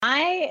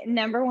my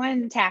number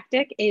one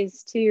tactic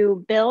is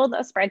to build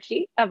a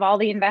spreadsheet of all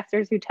the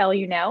investors who tell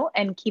you no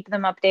and keep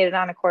them updated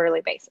on a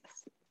quarterly basis.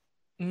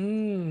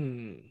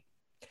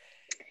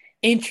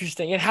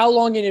 Interesting. And how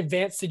long in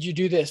advance did you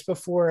do this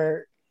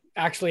before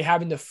actually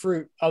having the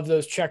fruit of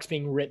those checks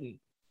being written?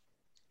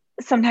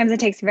 Sometimes it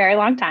takes a very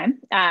long time.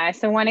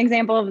 So one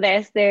example of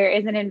this, there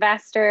is an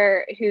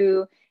investor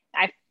who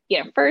I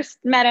first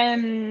met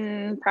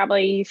him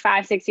probably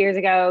 5-6 years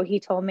ago. He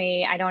told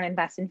me, I don't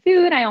invest in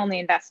food, I only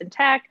invest in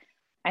tech.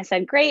 I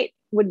said, great.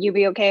 Would you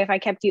be okay if I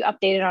kept you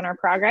updated on our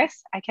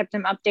progress? I kept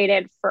him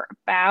updated for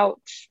about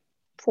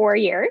 4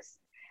 years.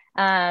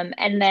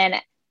 And then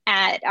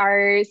at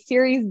our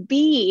Series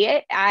B,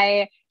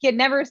 he had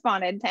never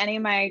responded to any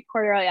of my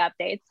quarterly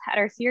updates. At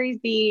our Series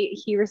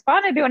B, he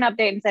responded to an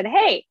update and said,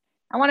 hey,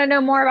 I want to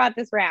know more about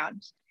this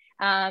round.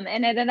 And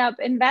ended up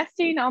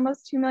investing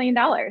almost $2 million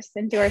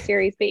into our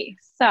Series B.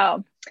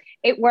 So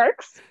it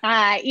works.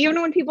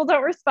 Even when people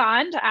don't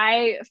respond,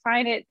 I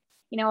find it,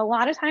 a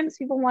lot of times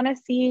people want to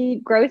see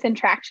growth and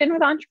traction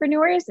with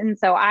entrepreneurs. And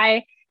so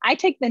I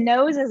take the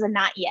no's as a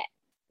not yet.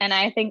 And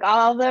I think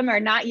all of them are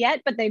not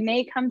yet, but they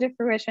may come to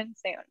fruition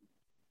soon.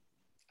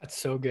 That's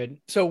so good.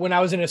 So when I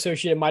was an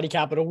associate at Mighty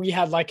Capital, we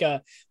had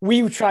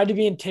we tried to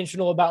be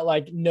intentional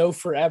about no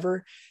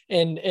forever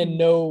and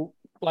no,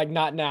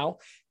 not now.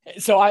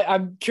 So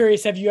I'm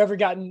curious, have you ever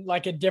gotten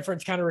a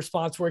different kind of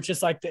response where it's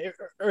just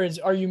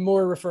are you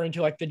more referring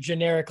to the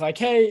generic,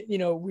 hey,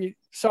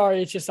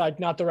 sorry, it's just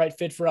not the right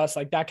fit for us,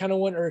 that kind of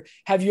one? Or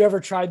have you ever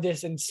tried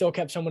this and still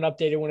kept someone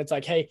updated when it's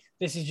hey,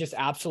 this is just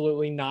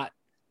absolutely not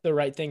the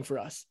right thing for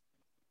us?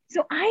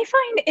 So I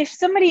find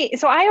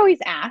so I always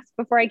ask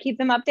before I keep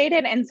them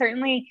updated, and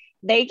certainly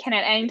they can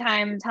at any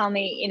time tell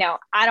me,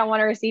 I don't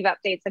want to receive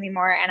updates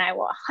anymore. And I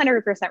will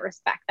 100%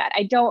 respect that.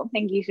 I don't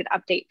think you should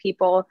update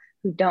people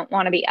who don't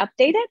want to be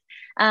updated.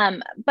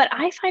 But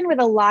I find with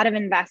a lot of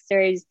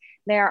investors,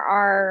 there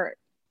are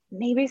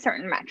maybe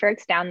certain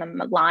metrics down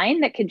the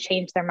line that could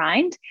change their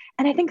mind.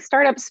 And I think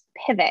startups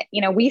pivot.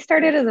 We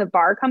started as a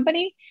bar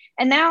company,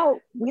 and now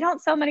we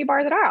don't sell many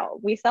bars at all.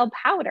 We sell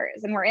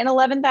powders, and we're in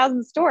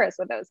 11,000 stores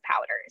with those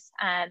powders.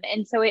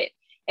 And so it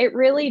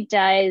really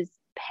does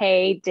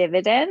pay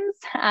dividends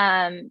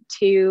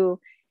to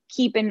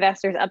keep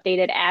investors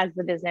updated as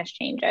the business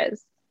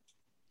changes.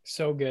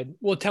 So good.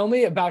 Well, tell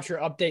me about your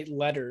update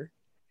letter.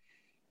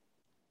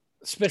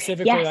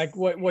 Specifically, yes.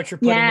 what you're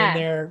putting in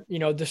there,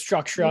 the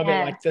structure of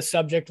it, the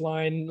subject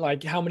line,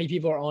 how many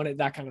people are on it,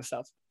 that kind of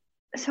stuff.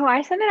 So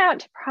I send it out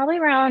to probably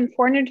around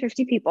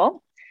 450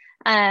 people.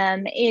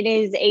 It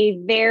is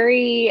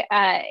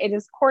it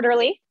is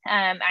quarterly.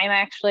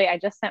 I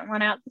just sent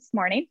one out this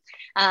morning.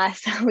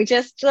 So we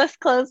just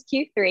closed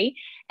Q3,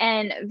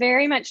 and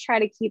very much try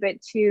to keep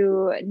it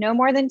to no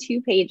more than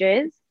 2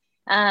 pages.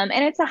 And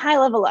it's a high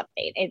level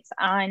update. It's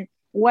on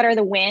what are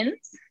the wins,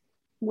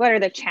 what are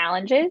the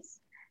challenges,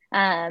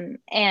 and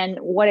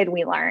what did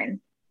we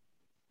learn,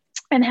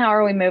 and how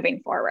are we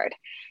moving forward?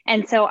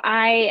 And so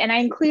I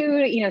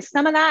include,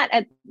 some of that,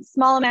 a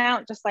small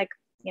amount, just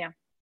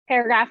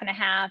paragraph and a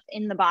half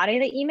in the body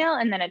of the email,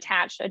 and then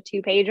attach a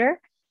 2-pager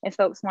if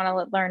folks want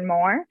to learn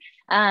more.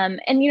 And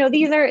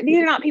these are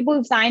not people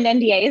who've signed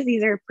NDAs.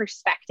 These are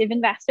prospective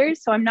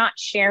investors. So I'm not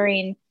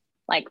sharing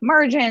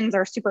margins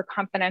or super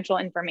confidential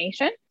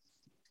information,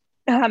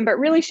 but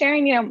really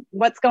sharing,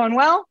 what's going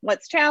well,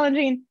 what's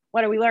challenging,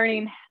 what are we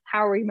learning,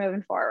 how are we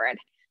moving forward?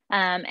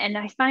 And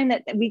I find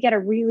that we get a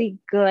really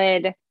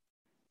good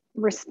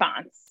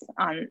response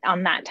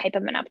on that type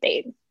of an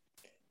update.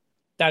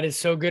 That is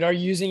so good. Are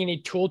you using any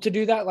tool to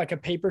do that, like a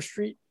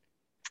Paperstreet?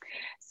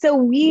 So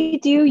we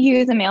do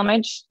use a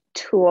MailMerge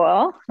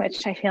tool,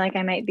 which I feel like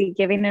I might be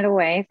giving it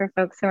away for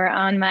folks who are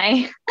on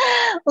my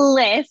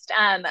list.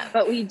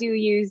 But we do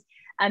use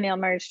a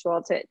MailMerge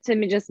tool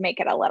to just make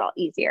it a little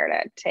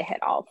easier to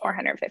hit all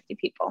 450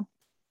 people.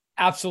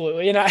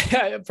 Absolutely. And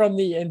I from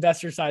the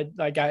investor side,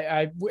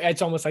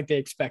 it's almost like they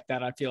expect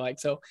that, I feel like.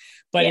 So,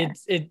 but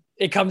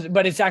it comes,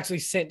 but it's actually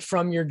sent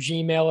from your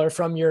Gmail or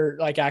from your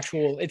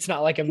actual, it's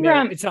not like a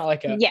mail. It's not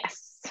like a,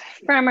 yes,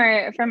 from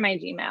my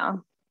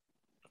Gmail.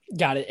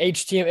 Got it.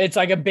 HTML. It's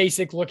like a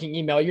basic looking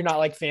email. You're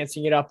not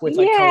fancying it up with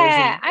colors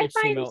and I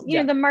HTML.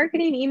 find, the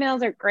marketing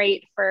emails are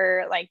great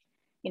for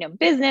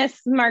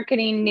business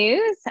marketing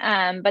news.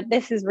 But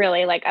this is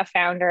really a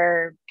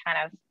founder kind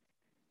of,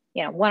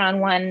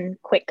 one-on-one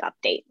quick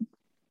update.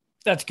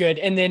 That's good.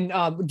 And then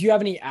do you have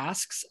any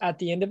asks at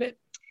the end of it?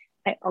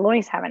 I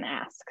always have an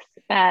ask.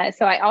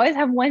 So I always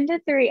have 1 to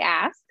 3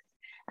 asks.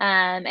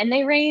 And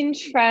they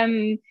range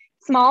from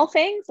small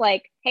things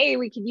like, hey,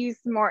 we could use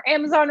some more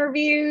Amazon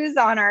reviews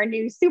on our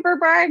new super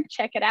bar.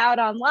 Check it out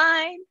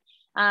online.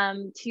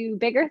 To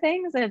bigger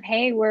things of,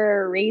 hey,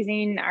 we're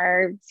raising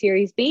our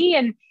Series B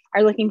and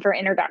are looking for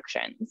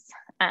introductions.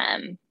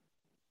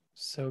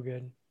 So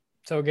good.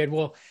 So good.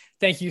 Well,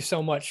 thank you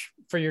so much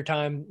for your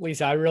time,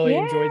 Lisa. I really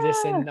enjoyed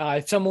this. And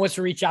if someone wants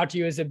to reach out to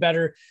you, is it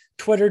better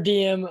Twitter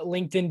DM,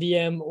 LinkedIn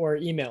DM, or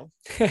email?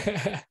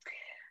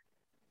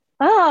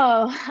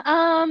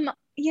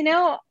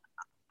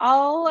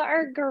 all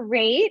are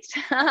great.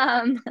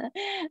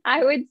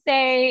 I would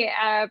say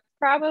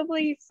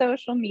probably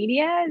social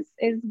media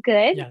is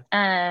good. Yeah.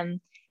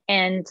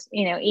 And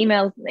the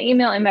email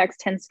inbox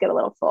tends to get a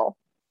little full.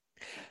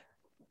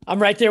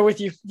 I'm right there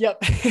with you.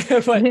 Yep.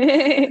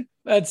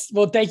 But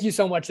well, thank you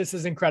so much. This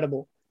is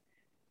incredible.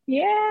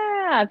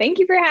 Yeah. Thank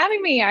you for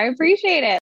having me. I appreciate it.